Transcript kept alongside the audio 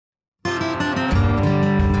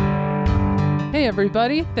Hey,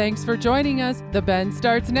 everybody. Thanks for joining us. The Bend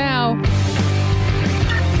starts now.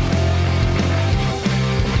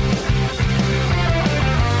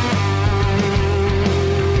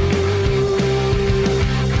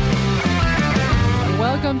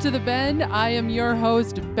 Welcome to The Bend. I am your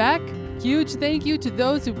host, Beck. Huge thank you to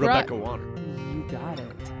those who brought... Rebecca Warner. You got it.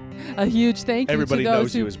 A huge thank you Everybody to those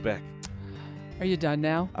knows you as Beck. Are you done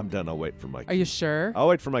now? I'm done. I'll wait for my cue. Are you sure? I'll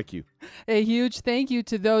wait for my cue. A huge thank you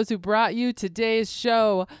to those who brought you today's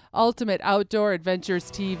show, Ultimate Outdoor Adventures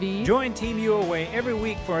TV. Join Team UOA every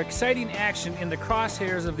week for exciting action in the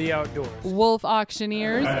crosshairs of the outdoors. Wolf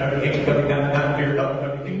Auctioneers.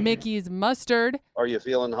 Mickey's Mustard. Are you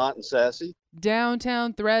feeling hot and sassy?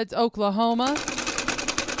 Downtown Threads, Oklahoma.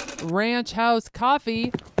 Ranch House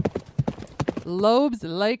Coffee. Loeb's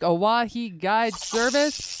Lake Oahe Guide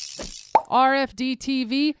Service. RFD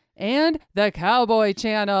TV, and the Cowboy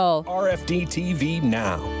Channel. RFD TV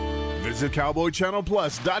now. Visit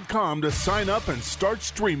CowboyChannelPlus.com to sign up and start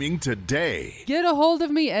streaming today. Get a hold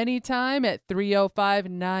of me anytime at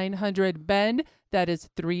 305-900-BEND. That is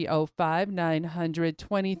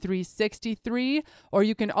 305-900-2363. Or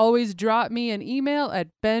you can always drop me an email at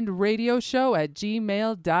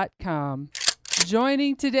bendradioshow@gmail.com.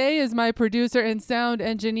 Joining today is my producer and sound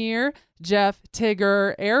engineer, Jeff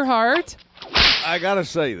Tigger Earhart. I got to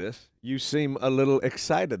say this. You seem a little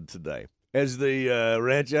excited today. Has the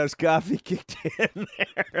Ranch House Coffee kicked in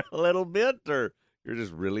there a little bit, or you're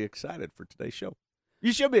just really excited for today's show?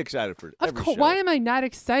 You should be excited for every show. Why am I not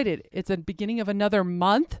excited? It's the beginning of another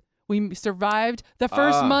month. We survived the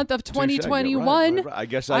first month of 2021. Right. I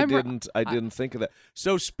guess I didn't think of that.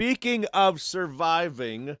 So speaking of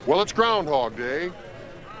surviving, well, it's Groundhog Day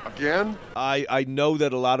again. I know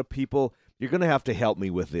that a lot of people. You're going to have to help me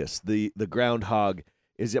with this. The groundhog,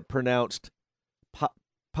 is it pronounced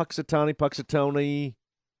Puxatawny?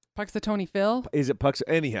 Puxatawny Phil? Is it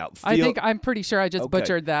anyhow? I'm pretty sure I just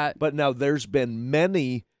butchered that. But now there's been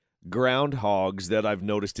many groundhogs that I've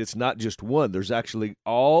noticed. It's not just one. There's actually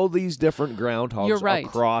all these different groundhogs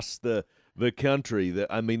across the country.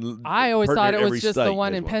 I always thought it was just the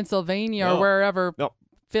one in Pennsylvania or wherever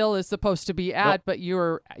Phil is supposed to be at. But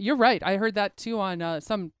you're right. I heard that too on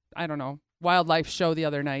some, I don't know, wildlife show the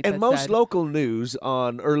other night. And most local news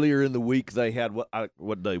on earlier in the week, they had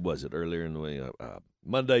what day was it? Earlier in the week,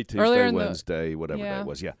 Monday, Tuesday, Wednesday, whatever day it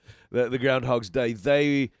was. Yeah, the Groundhog's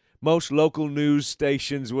Day. Most local news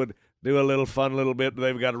stations would do a little fun little bit.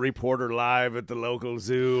 They've got a reporter live at the local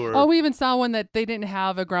zoo. We even saw one that they didn't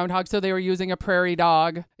have a groundhog, so they were using a prairie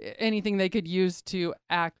dog. Anything they could use to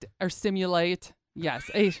act or simulate.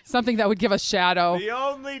 Yes, something that would give a shadow. The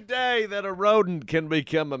only day that a rodent can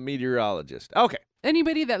become a meteorologist. Okay.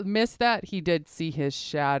 Anybody that missed that, he did see his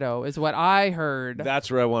shadow, is what I heard.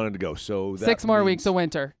 That's where I wanted to go. So 6 more weeks of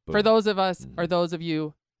winter. Boom. For those of us or those of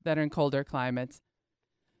you that are in colder climates.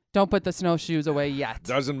 Don't put the snowshoes away yet.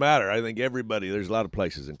 Doesn't matter. I think there's a lot of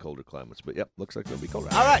places in colder climates. But, yep, looks like it'll be colder.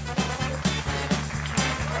 All right.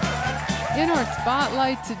 In our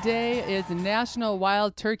spotlight today is National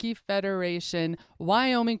Wild Turkey Federation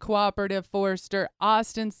Wyoming Cooperative Forester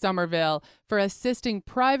Austin Somerville for assisting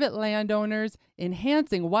private landowners,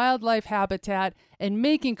 enhancing wildlife habitat, and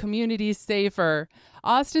making communities safer.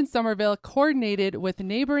 Austin Somerville coordinated with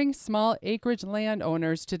neighboring small acreage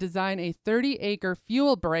landowners to design a 30-acre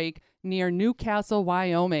fuel break near Newcastle,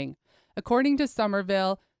 Wyoming. According to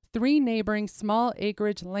Somerville, 3 neighboring small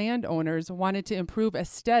acreage landowners wanted to improve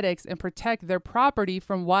aesthetics and protect their property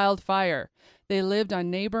from wildfire. They lived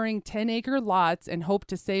on neighboring 10-acre lots and hoped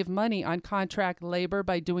to save money on contract labor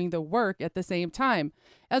by doing the work at the same time,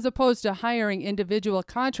 as opposed to hiring individual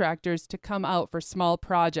contractors to come out for small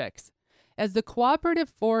projects. As the cooperative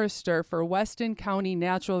forester for Weston County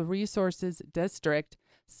Natural Resources District,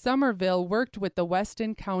 Somerville worked with the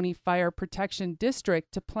Weston County Fire Protection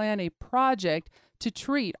District to plan a project to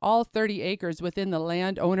treat all 30 acres within the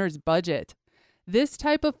landowner's budget. This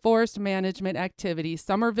type of forest management activity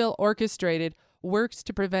Somerville orchestrated works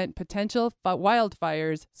to prevent potential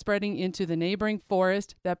wildfires spreading into the neighboring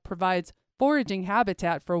forest that provides foraging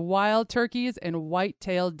habitat for wild turkeys and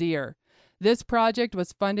white-tailed deer. This project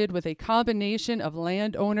was funded with a combination of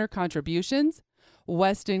landowner contributions,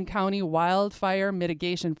 Weston County Wildfire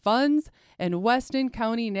Mitigation Funds, and Weston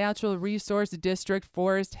County Natural Resource District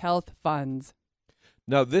Forest Health Funds.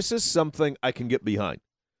 Now, this is something I can get behind.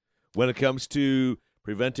 When it comes to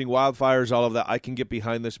preventing wildfires, all of that, I can get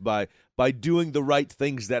behind this by doing the right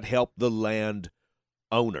things that help the land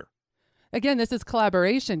owner. Again, this is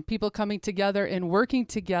collaboration, people coming together and working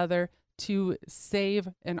together to save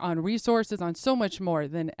and on resources, on so much more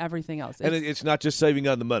than everything else. And it's not just saving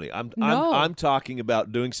on the money. I'm talking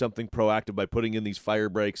about doing something proactive by putting in these fire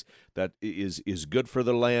breaks that is good for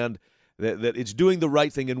the land, that it's doing the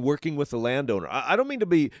right thing and working with the landowner. I don't mean to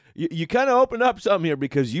be – you kind of open up some here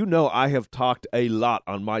because I have talked a lot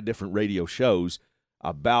on my different radio shows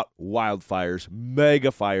about wildfires,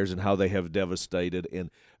 mega fires, and how they have devastated. And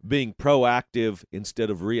being proactive instead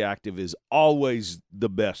of reactive is always the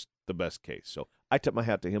best case. So I tip my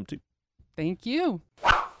hat to him too. Thank you.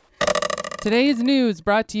 Today's news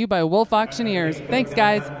brought to you by Wolf Auctioneers. Thanks,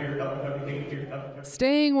 guys.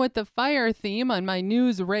 Staying with the fire theme on my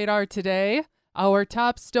news radar today, our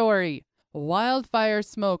top story. Wildfire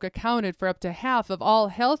smoke accounted for up to half of all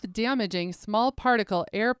health-damaging small particle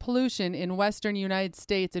air pollution in western United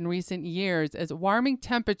States in recent years as warming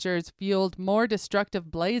temperatures fueled more destructive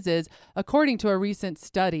blazes, according to a recent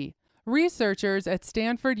study. Researchers at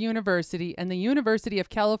Stanford University and the University of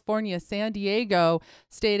California, San Diego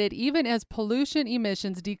stated even as pollution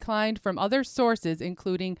emissions declined from other sources,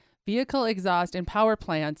 including vehicle exhaust and power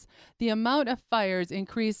plants, the amount of fires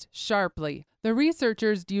increased sharply. The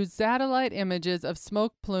researchers used satellite images of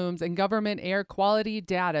smoke plumes and government air quality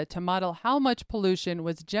data to model how much pollution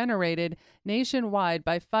was generated nationwide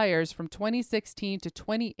by fires from 2016 to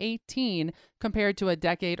 2018 compared to a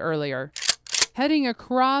decade earlier. Heading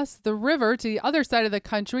across the river to the other side of the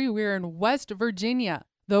country, we're in West Virginia.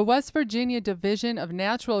 The West Virginia Division of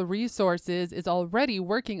Natural Resources is already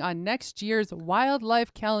working on next year's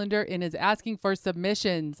wildlife calendar and is asking for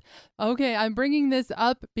submissions. Okay, I'm bringing this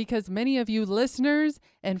up because many of you listeners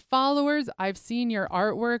and followers, I've seen your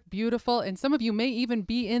artwork, beautiful, and some of you may even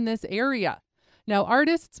be in this area. Now,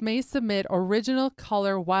 artists may submit original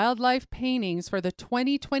color wildlife paintings for the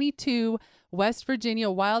 2022 West Virginia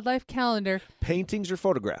Wildlife Calendar. Paintings or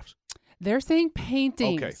photographs? They're saying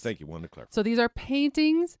paintings. Okay, thank you. Wanted to clarify. So these are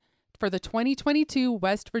paintings for the 2022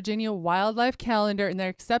 West Virginia Wildlife Calendar, and they're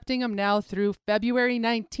accepting them now through February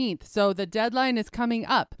 19th. So the deadline is coming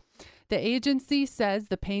up. The agency says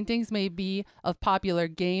the paintings may be of popular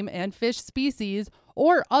game and fish species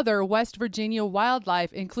or other West Virginia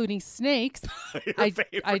wildlife, including snakes. I'm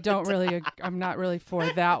not really for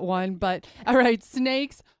that one, but all right,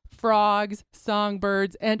 snakes, frogs,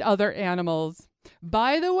 songbirds, and other animals.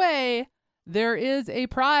 By the way, there is a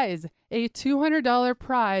prize. A $200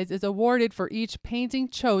 prize is awarded for each painting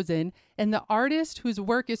chosen, and the artist whose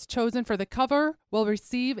work is chosen for the cover will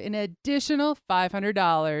receive an additional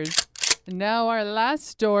 $500. Now our last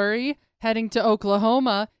story, heading to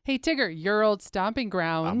Oklahoma. Hey, Tigger, your old stomping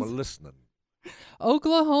grounds. I'm listening.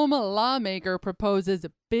 Oklahoma lawmaker proposes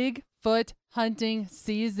Bigfoot hunting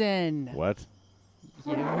season. What?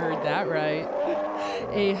 You heard that right.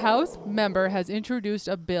 A House member has introduced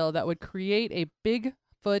a bill that would create a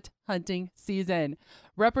Bigfoot hunting season.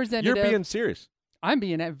 Representative... You're being serious. I'm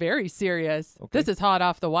being very serious. Okay. This is hot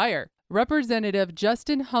off the wire. Representative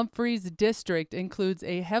Justin Humphrey's district includes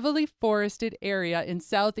a heavily forested area in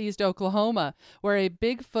southeast Oklahoma, where a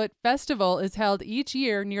Bigfoot festival is held each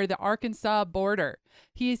year near the Arkansas border.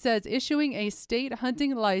 He says issuing a state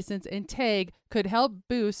hunting license and tag could help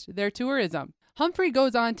boost their tourism. Humphrey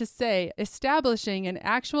goes on to say establishing an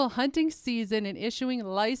actual hunting season and issuing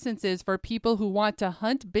licenses for people who want to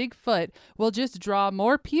hunt Bigfoot will just draw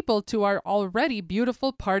more people to our already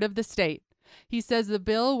beautiful part of the state. He says the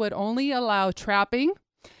bill would only allow trapping,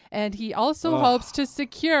 and he also hopes to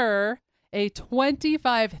secure a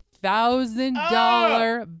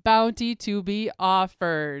 $25,000 bounty to be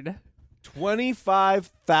offered.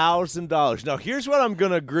 $25,000. Now, here's what I'm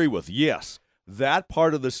going to agree with. Yes. That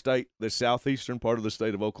part of the state, the southeastern part of the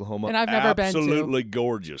state of Oklahoma, and I've never been to. Absolutely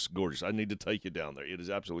gorgeous. I need to take you down there. It is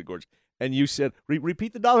absolutely gorgeous. And you said,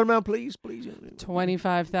 repeat the dollar amount, please.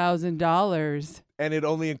 $25,000. And it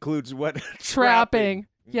only includes what? Trapping.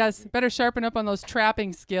 Yes, better sharpen up on those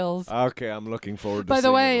trapping skills. Okay, I'm looking forward to By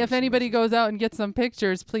the way, if anybody goes out and gets some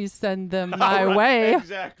pictures, please send them my way.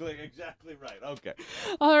 Exactly right. Okay.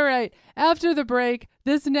 All right. After the break,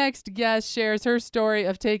 this next guest shares her story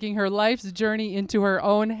of taking her life's journey into her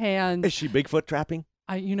own hands. Is she Bigfoot trapping?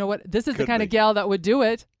 You know what? This is Could the kind be. of gal that would do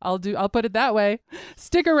it. I'll put it that way.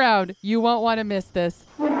 Stick around. You won't want to miss this.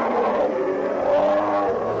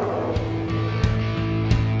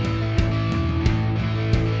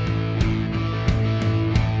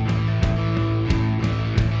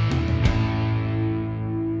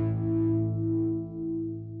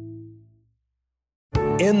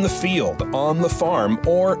 In the field, on the farm,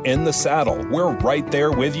 or in the saddle, we're right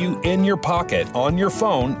there with you in your pocket, on your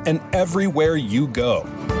phone, and everywhere you go.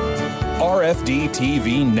 RFD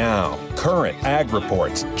TV Now. current ag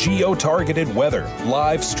reports, geo-targeted weather,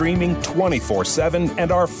 live streaming 24/7,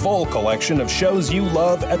 and our full collection of shows you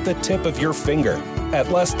love at the tip of your finger.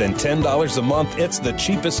 At less than $10 a month, it's the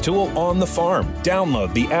cheapest tool on the farm.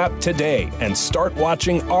 Download the app today and start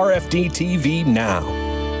watching RFD TV now.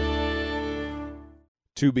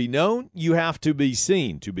 To be known, you have to be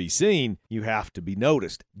seen. To be seen, you have to be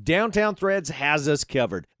noticed. Downtown Threads has us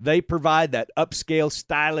covered. They provide that upscale,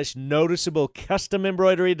 stylish, noticeable custom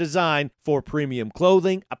embroidery design for premium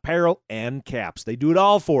clothing, apparel, and caps. They do it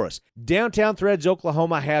all for us. Downtown Threads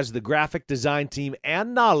Oklahoma has the graphic design team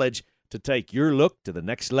and knowledge to take your look to the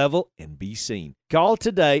next level and be seen. Call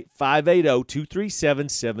today,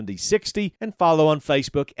 580-237-7060, and follow on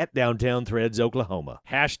Facebook at Downtown Threads Oklahoma.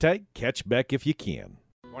 Hashtag Catch Beck if you can.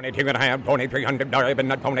 Pony 300, pony.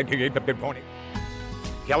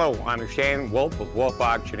 Hello, I'm Shane Wolf with Wolf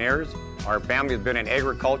Auctioneers. Our family has been in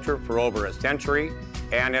agriculture for over a century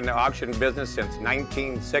and in the auction business since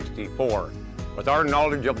 1964. With our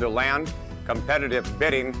knowledge of the land, competitive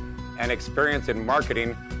bidding, and experience in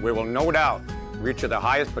marketing, we will no doubt reach the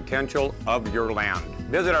highest potential of your land.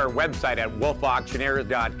 Visit our website at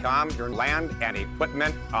wolfauctioneers.com, your land and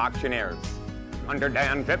equipment auctioneers.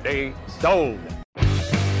 150 sold.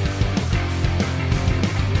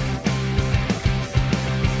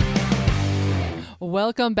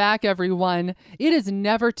 Welcome back, everyone. It is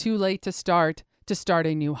never too late to start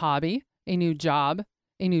a new hobby, a new job,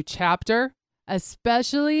 a new chapter,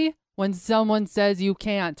 especially when someone says you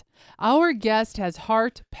can't. Our guest has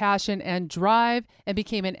heart, passion, and drive and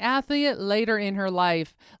became an athlete later in her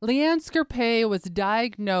life. Leanne Scarpay was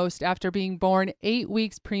diagnosed after being born 8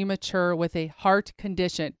 weeks premature with a heart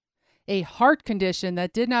condition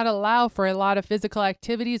that did not allow for a lot of physical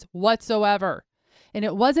activities whatsoever. And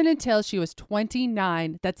it wasn't until she was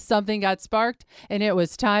 29 that something got sparked and it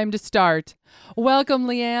was time to start. Welcome,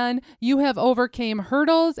 Leanne. You have overcame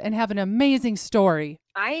hurdles and have an amazing story.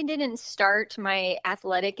 I didn't start my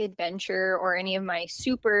athletic adventure or any of my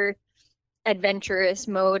super adventurous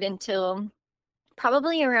mode until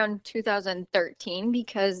probably around 2013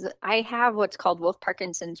 because I have what's called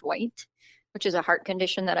Wolff-Parkinson's White, which is a heart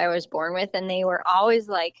condition that I was born with. And they were always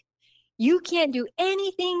like, you can't do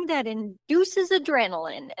anything that induces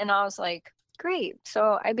adrenaline. And I was like, great.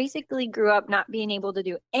 So I basically grew up not being able to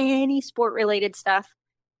do any sport related stuff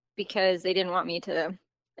because they didn't want me to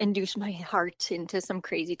induce my heart into some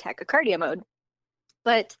crazy tachycardia mode.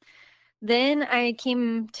 But then I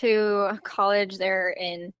came to college there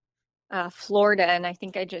in Florida, and I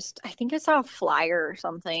think I saw a flyer or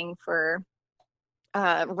something for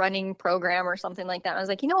a running program or something like that. I was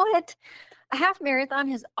like, you know what? A half marathon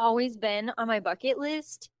has always been on my bucket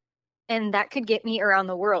list, and that could get me around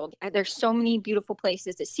the world. There's so many beautiful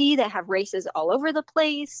places to see that have races all over the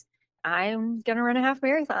place. I'm going to run a half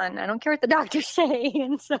marathon. I don't care what the doctors say.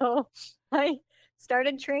 And so I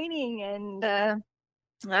started training, and the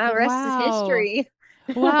rest is history.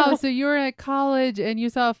 Wow. So you were at college and you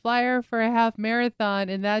saw a flyer for a half marathon,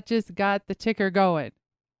 and that just got the ticker going.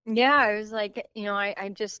 Yeah. I was like,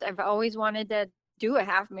 I've always wanted to do a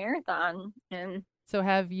half marathon. And so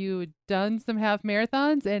have you done some half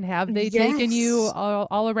marathons, and have they taken you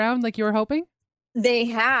all around like you were hoping? They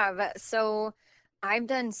have. So I've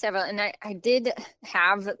done several, and I did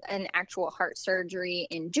have an actual heart surgery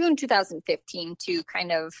in June 2015 to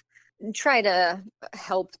kind of try to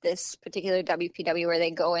help this particular WPW, where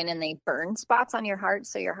they go in and they burn spots on your heart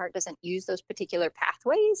so your heart doesn't use those particular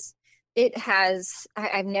pathways.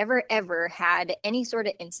 I've never ever had any sort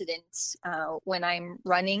of incidents when I'm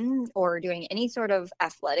running or doing any sort of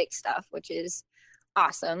athletic stuff, which is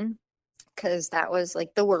awesome because that was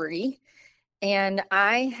like the worry. And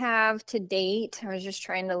I have to date, I was just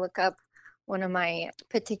trying to look up one of my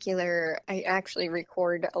I actually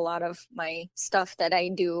record a lot of my stuff that I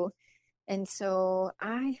do. And so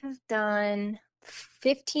I have done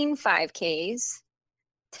 15 5Ks,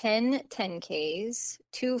 10 10Ks,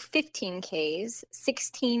 2 15Ks,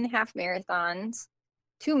 16 half marathons,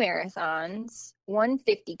 2 marathons, 1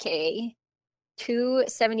 50K, 2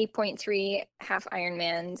 70.3 half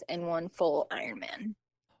Ironmans, and 1 full Ironman.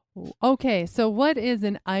 Okay, so what is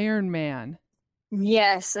an Ironman?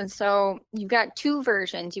 Yes, and so you've got two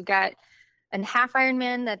versions. You've got a half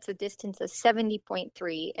Ironman that's a distance of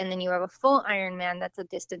 70.3, and then you have a full Ironman that's a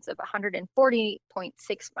distance of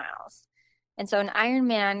 140.6 miles. And so an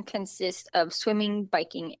Ironman consists of swimming,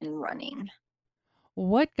 biking, and running.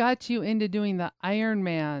 What got you into doing the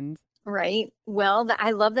Ironmans? Right. Well,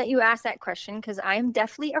 I love that you asked that question because I'm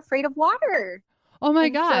definitely afraid of water. Oh my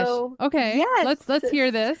gosh. So, okay. Yes. Let's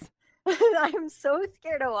hear this. I'm so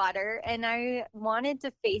scared of water, and I wanted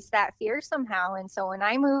to face that fear somehow. And so when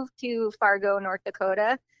I moved to Fargo, North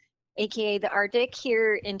Dakota, aka the Arctic,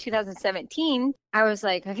 here in 2017, I was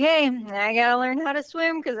like, okay, I gotta learn how to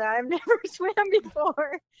swim because I've never swam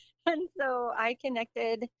before. And so I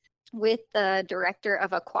connected with the director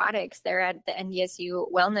of aquatics there at the NDSU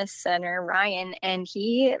Wellness Center, Ryan, and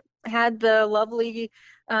he had the lovely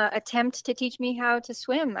attempt to teach me how to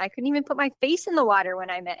swim. I couldn't even put my face in the water when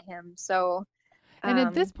I met him. So, and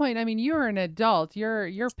at this point, I mean, you're an adult.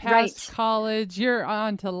 You're past college. You're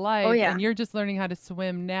on to life, and you're just learning how to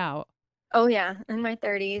swim now. Oh yeah, in my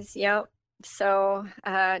 30s. Yep. So,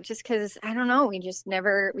 just because I don't know,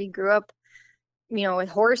 we grew up, with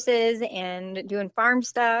horses and doing farm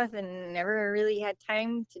stuff, and never really had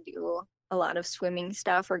time to do a lot of swimming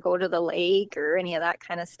stuff or go to the lake or any of that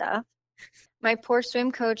kind of stuff. My poor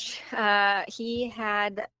swim coach, he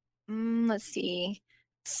had, he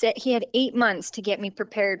had 8 months to get me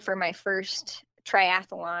prepared for my first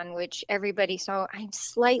triathlon, which so I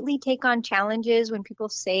slightly take on challenges when people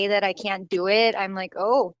say that I can't do it. I'm like,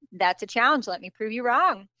 oh, that's a challenge. Let me prove you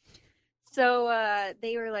wrong. So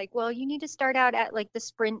they were like, well, you need to start out at like the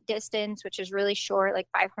sprint distance, which is really short, like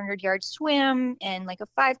 500-yard swim and like a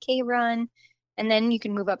 5K run. And then you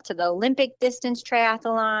can move up to the Olympic distance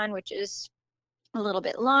triathlon, which is a little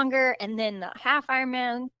bit longer. And then the half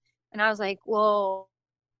Ironman. And I was like, well,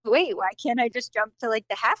 wait, why can't I just jump to like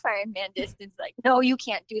the half Ironman distance? Like, no, you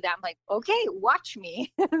can't do that. I'm like, okay, watch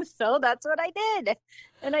me. So that's what I did.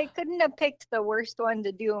 And I couldn't have picked the worst one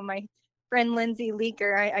to do. My friend Lindsay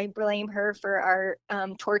Leaker, I blame her for our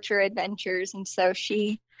torture adventures. And so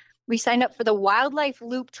we signed up for the Wildlife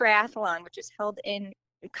Loop Triathlon, which is held in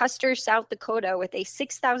Custer, South Dakota, with a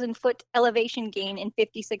 6,000-foot elevation gain in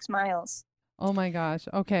 56 miles. Oh my gosh.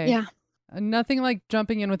 Okay. Yeah. Nothing like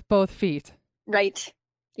jumping in with both feet. Right.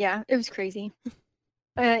 Yeah, it was crazy.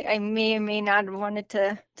 I may or may not have wanted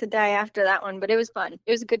to die after that one, but it was fun.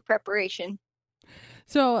 It was a good preparation.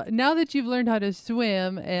 So now that you've learned how to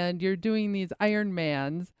swim and you're doing these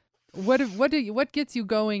Ironmans, what gets you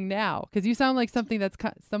going now? Because you sound like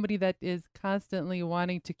somebody that is constantly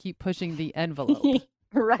wanting to keep pushing the envelope.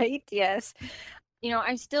 Right. Yes.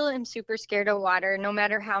 I still am super scared of water. No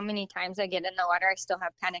matter how many times I get in the water, I still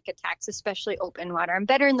have panic attacks, especially open water. I'm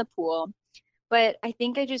better in the pool, but I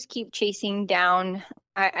think I just keep chasing down.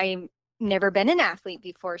 I've never been an athlete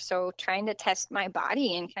before, so trying to test my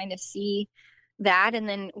body and kind of see that, and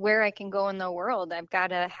then where I can go in the world. I've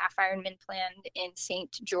got a half Ironman planned in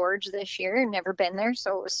St. George this year. Never been there,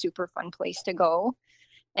 so it was a super fun place to go.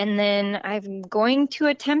 And then I'm going to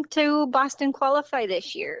attempt to Boston qualify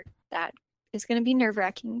this year. That is going to be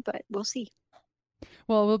nerve-wracking, but we'll see.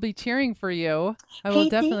 Well, we'll be cheering for you. I will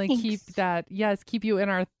definitely keep you in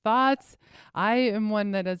our thoughts. I am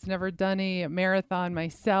one that has never done a marathon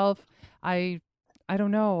myself. I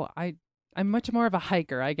don't know. I'm much more of a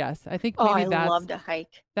hiker, I guess. I think maybe I love to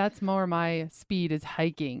hike. That's more my speed is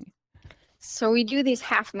hiking. So we do these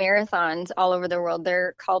half marathons all over the world.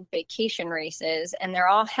 They're called vacation races, and they're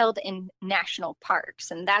all held in national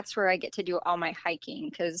parks. And that's where I get to do all my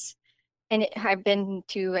hiking I've been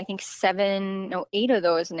to, I think 8 of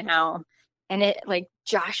those now. And like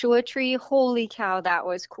Joshua Tree, holy cow, that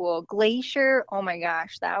was cool. Glacier, oh my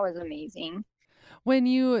gosh, that was amazing. When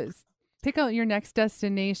you pick out your next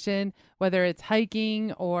destination, whether it's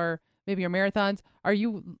hiking or maybe your marathons,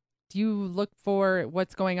 do you look for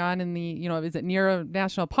what's going on in the, is it near a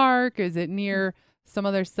national park? Is it near some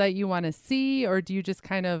other site you want to see? Or do you just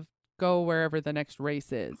kind of go wherever the next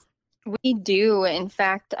race is? We do. In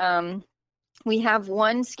fact, we have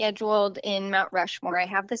one scheduled in Mount Rushmore. I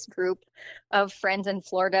have this group of friends in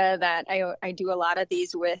Florida that I do a lot of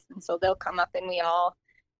these with. And so they'll come up and we all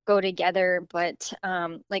go together. But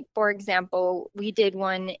like, for example, we did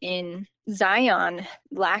one in Zion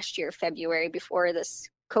last year, February, before this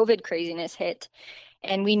COVID craziness hit.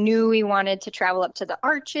 And we knew we wanted to travel up to the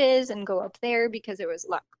Arches and go up there because it was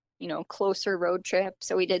a lot, closer road trip.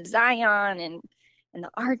 So we did Zion and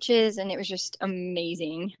the Arches, and it was just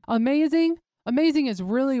amazing. Amazing. Amazing is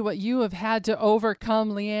really what you have had to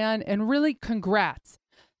overcome, Leanne, and really congrats.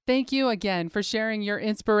 Thank you again for sharing your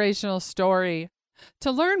inspirational story.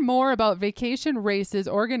 To learn more about vacation races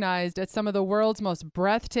organized at some of the world's most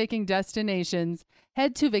breathtaking destinations,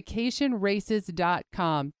 head to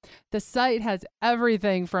vacationraces.com. The site has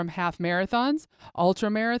everything from half marathons, ultra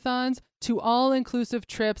marathons, to all-inclusive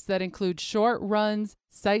trips that include short runs,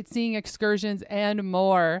 sightseeing excursions, and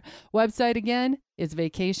more. Website again is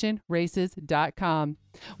vacationraces.com.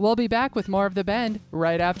 We'll be back with more of The Bend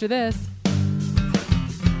right after this.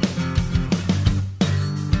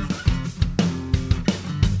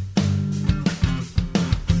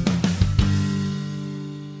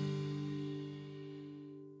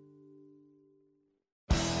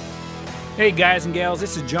 Hey guys and gals,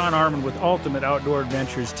 this is John Arman with Ultimate Outdoor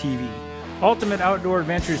Adventures TV. Ultimate Outdoor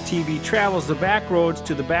Adventures TV travels the back roads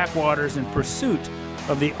to the backwaters in pursuit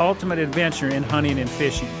of the ultimate adventure in hunting and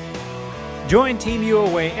fishing. Join Team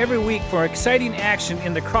UOA every week for exciting action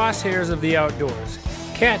in the crosshairs of the outdoors.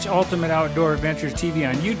 Catch Ultimate Outdoor Adventures TV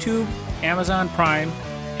on YouTube, Amazon Prime,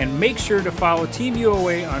 and make sure to follow Team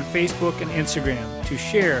UOA on Facebook and Instagram to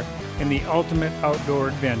share in the ultimate outdoor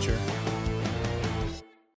adventure.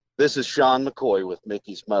 This is Sean McCoy with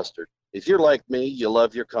Mickey's Mustard. If you're like me, you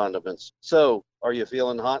love your condiments. So, are you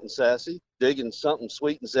feeling hot and sassy? Digging something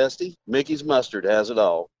sweet and zesty? Mickey's Mustard has it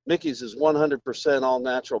all. Mickey's is 100%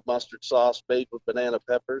 all-natural mustard sauce made with banana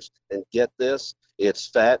peppers. And get this, it's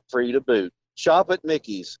fat-free to boot. Shop at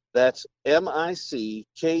Mickey's. That's MICKEYS.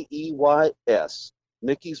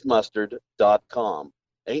 Mickey'smustard.com.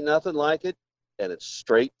 Ain't nothing like it, and it's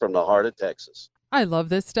straight from the heart of Texas. I love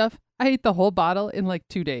this stuff. I ate the whole bottle in like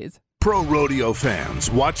 2 days. Pro rodeo fans,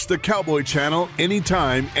 watch the Cowboy Channel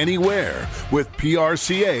anytime, anywhere with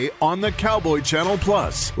PRCA on the Cowboy Channel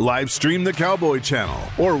Plus. Live stream the Cowboy Channel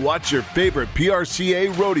or watch your favorite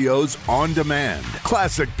PRCA rodeos on demand.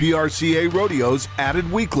 Classic PRCA rodeos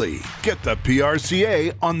added weekly. Get the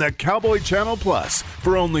PRCA on the Cowboy Channel Plus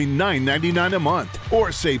for only $9.99 a month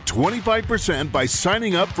or save 25% by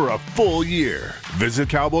signing up for a full year. Visit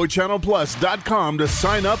CowboyChannelPlus.com to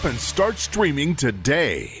sign up and start streaming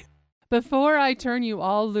today. Before I turn you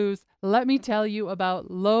all loose, let me tell you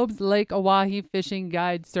about Loeb's Lake Oahe Fishing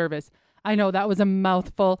Guide Service. I know that was a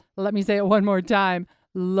mouthful. Let me say it one more time.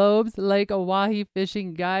 Loeb's Lake Oahe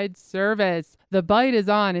Fishing Guide Service. The bite is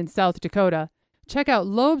on in South Dakota. Check out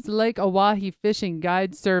Loeb's Lake Oahe Fishing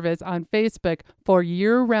Guide Service on Facebook for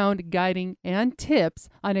year-round guiding and tips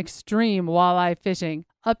on extreme walleye fishing.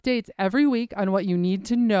 Updates every week on what you need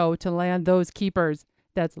to know to land those keepers.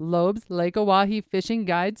 That's Loeb's Lake Oahe Fishing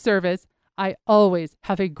Guide Service. I always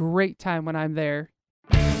have a great time when I'm there.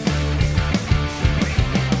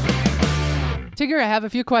 Tigger, I have a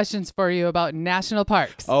few questions for you about national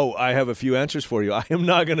parks. Oh, I have a few answers for you. I am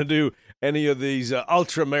not going to do any of these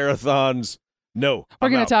ultra marathons. No. We're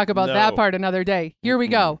going to talk about that part another day. Here we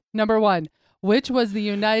go. Number 1. Which was the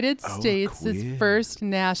United States' first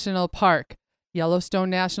national park? Yellowstone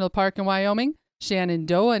National Park in Wyoming,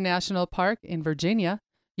 Shenandoah National Park in Virginia,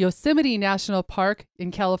 Yosemite National Park in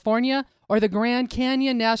California, or the Grand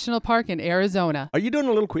Canyon National Park in Arizona. Are you doing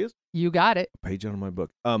a little quiz? You got it. Page out of my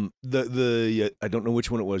book. I don't know which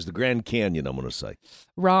one it was. The Grand Canyon, I'm going to say.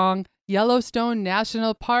 Wrong. Yellowstone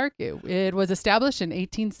National Park. It was established in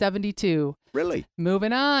 1872. Really?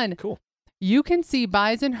 Moving on. Cool. You can see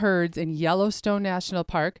bison herds in Yellowstone National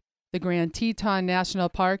Park, the Grand Teton National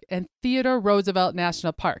Park, and Theodore Roosevelt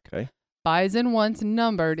National Park. Okay. Bison once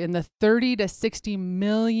numbered in the 30 to 60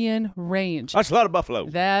 million range. That's a lot of buffalo.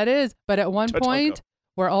 That is. But at one point,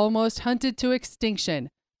 were almost hunted to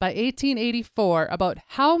extinction. By 1884, about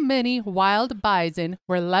how many wild bison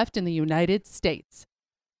were left in the United States?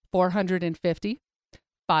 450,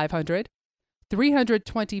 500,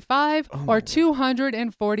 325, or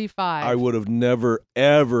 245? I would have never,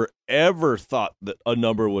 ever, ever thought that a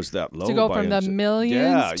number was that low. To go from the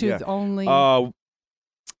millions to only... what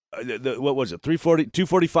was it? 340,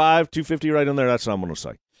 245, 250 right in there. That's what I'm going to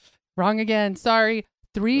say. Wrong again. Sorry.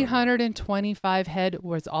 325 head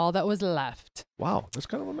was all that was left. Wow. That's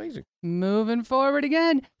kind of amazing. Moving forward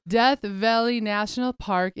again. Death Valley National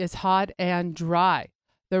Park is hot and dry.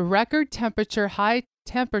 The record high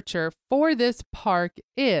temperature for this park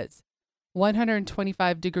is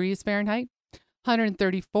 125 degrees Fahrenheit,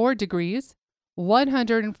 134 degrees,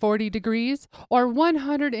 140 degrees, or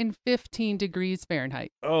 115 degrees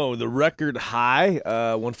Fahrenheit. Oh, the record high,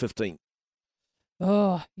 115.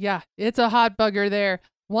 Oh, yeah, it's a hot bugger there.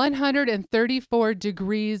 134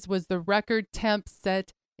 degrees was the record temp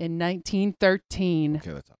set in 1913.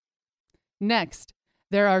 Okay, that's up. Next,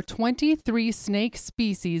 there are 23 snake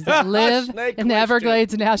species that live in the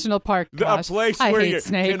Everglades National Park. Gosh, I hate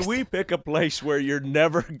snakes. Can we pick a place where you're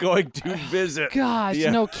never going to visit? Gosh,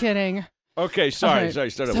 no kidding. Okay, sorry.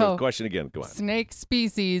 Start over with the question again. Go on. Snake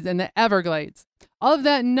species in the Everglades. Of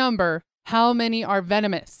that number, how many are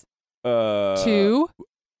venomous? 2,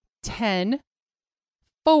 10,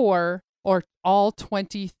 4, or all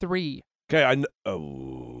 23? Okay, I'm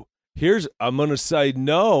going to say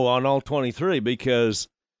no on all 23 because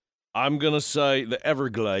I'm going to say the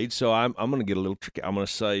Everglades. So I'm going to get a little tricky. I'm going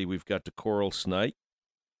to say we've got the coral snake.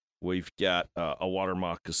 We've got a water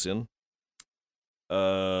moccasin.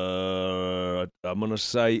 I'm going to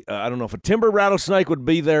say, I don't know if a timber rattlesnake would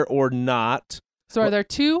be there or not. So are there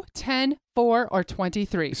 2, 10, 4, or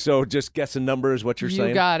 23? So just guess a number is what you're saying?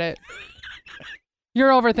 You got it.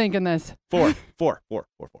 You're overthinking this. Four.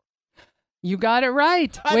 You got it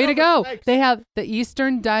right. Way to go. They have the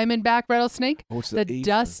Eastern Diamondback rattlesnake, the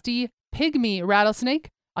Dusty Pygmy rattlesnake,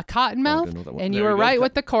 a cottonmouth, and you were right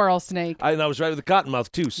with the coral snake. I was right with the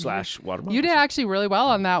cottonmouth, too, / watermouth. You did actually really well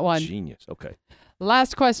on that one. Genius. Okay.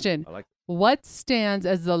 Last question. I like What stands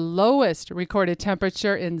as the lowest recorded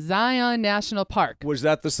temperature in Zion National Park? Was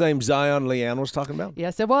that the same Zion Leanne was talking about?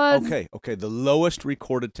 Yes, it was. Okay. The lowest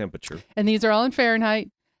recorded temperature. And these are all in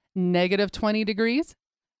Fahrenheit. -20 degrees,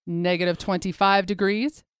 -25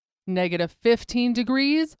 degrees, -15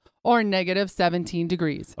 degrees, or -17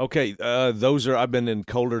 degrees. Okay, those are, I've been in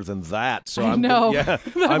colder than that. So I know.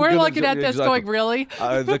 We're looking at this exactly. going, really?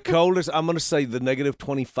 The coldest, I'm going to say the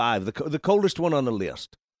 -25, the coldest one on the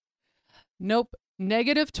list. Nope.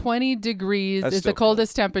 -20 degrees That's is the still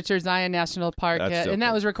coldest temperature Zion National Park hit, and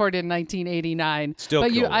that was recorded in 1989. Still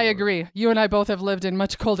but cold. I agree. You and I both have lived in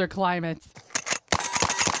much colder climates.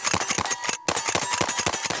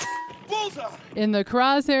 In the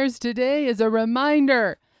crosshairs today is a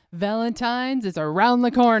reminder. Valentines is around the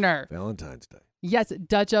corner. Valentine's Day. Yes,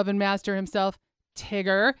 Dutch oven master himself,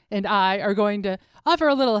 Tigger, and I are going to offer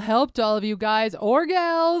a little help to all of you guys or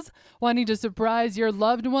gals wanting to surprise your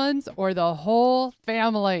loved ones or the whole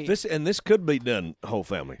family. This could be done whole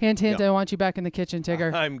family. Hint, hint, I want you back in the kitchen,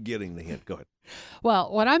 Tigger. I'm getting the hint. Go ahead.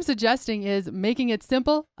 Well, what I'm suggesting is making it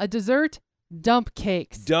simple, a dessert, dump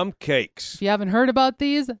cakes. Dump cakes. If you haven't heard about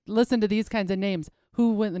these, listen to these kinds of names.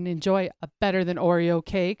 Who wouldn't enjoy a better than Oreo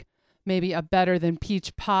cake? Maybe a better than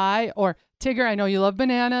peach pie? Or Tigger, I know you love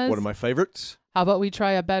bananas. One of my favorites. How about we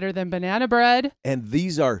try a better than banana bread? And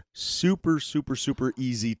these are super, super, super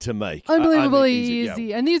easy to make. Unbelievably easy.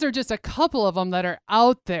 Yeah. And these are just a couple of them that are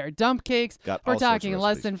out there. Dump cakes. We're talking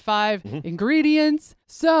less than 5 ingredients.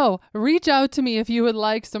 So reach out to me if you would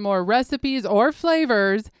like some more recipes or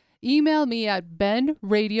flavors. Email me at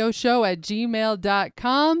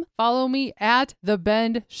bendradioshow@gmail.com. Follow me at The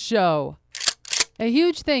Bend Show. A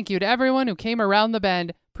huge thank you to everyone who came around the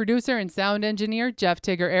bend. Producer and sound engineer Jeff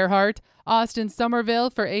Tigger Earhart, Austin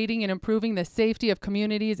Somerville for aiding and improving the safety of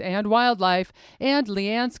communities and wildlife, and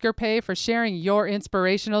Leanne Scarpay for sharing your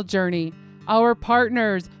inspirational journey. Our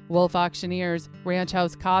partners, Wolf Auctioneers, Ranch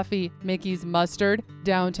House Coffee, Mickey's Mustard,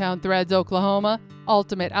 Downtown Threads, Oklahoma,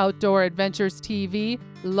 Ultimate Outdoor Adventures TV,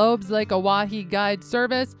 Loeb's Lake Oahe Guide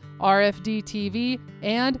Service, RFD TV,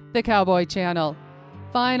 and the Cowboy Channel.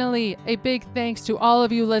 Finally, a big thanks to all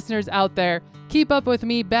of you listeners out there. Keep up with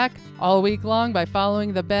me, Beck, all week long by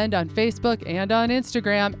following The Bend on Facebook and on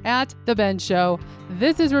Instagram at The Bend Show.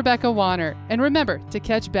 This is Rebecca Warner, and remember to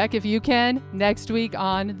catch Beck if you can next week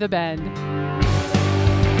on The Bend.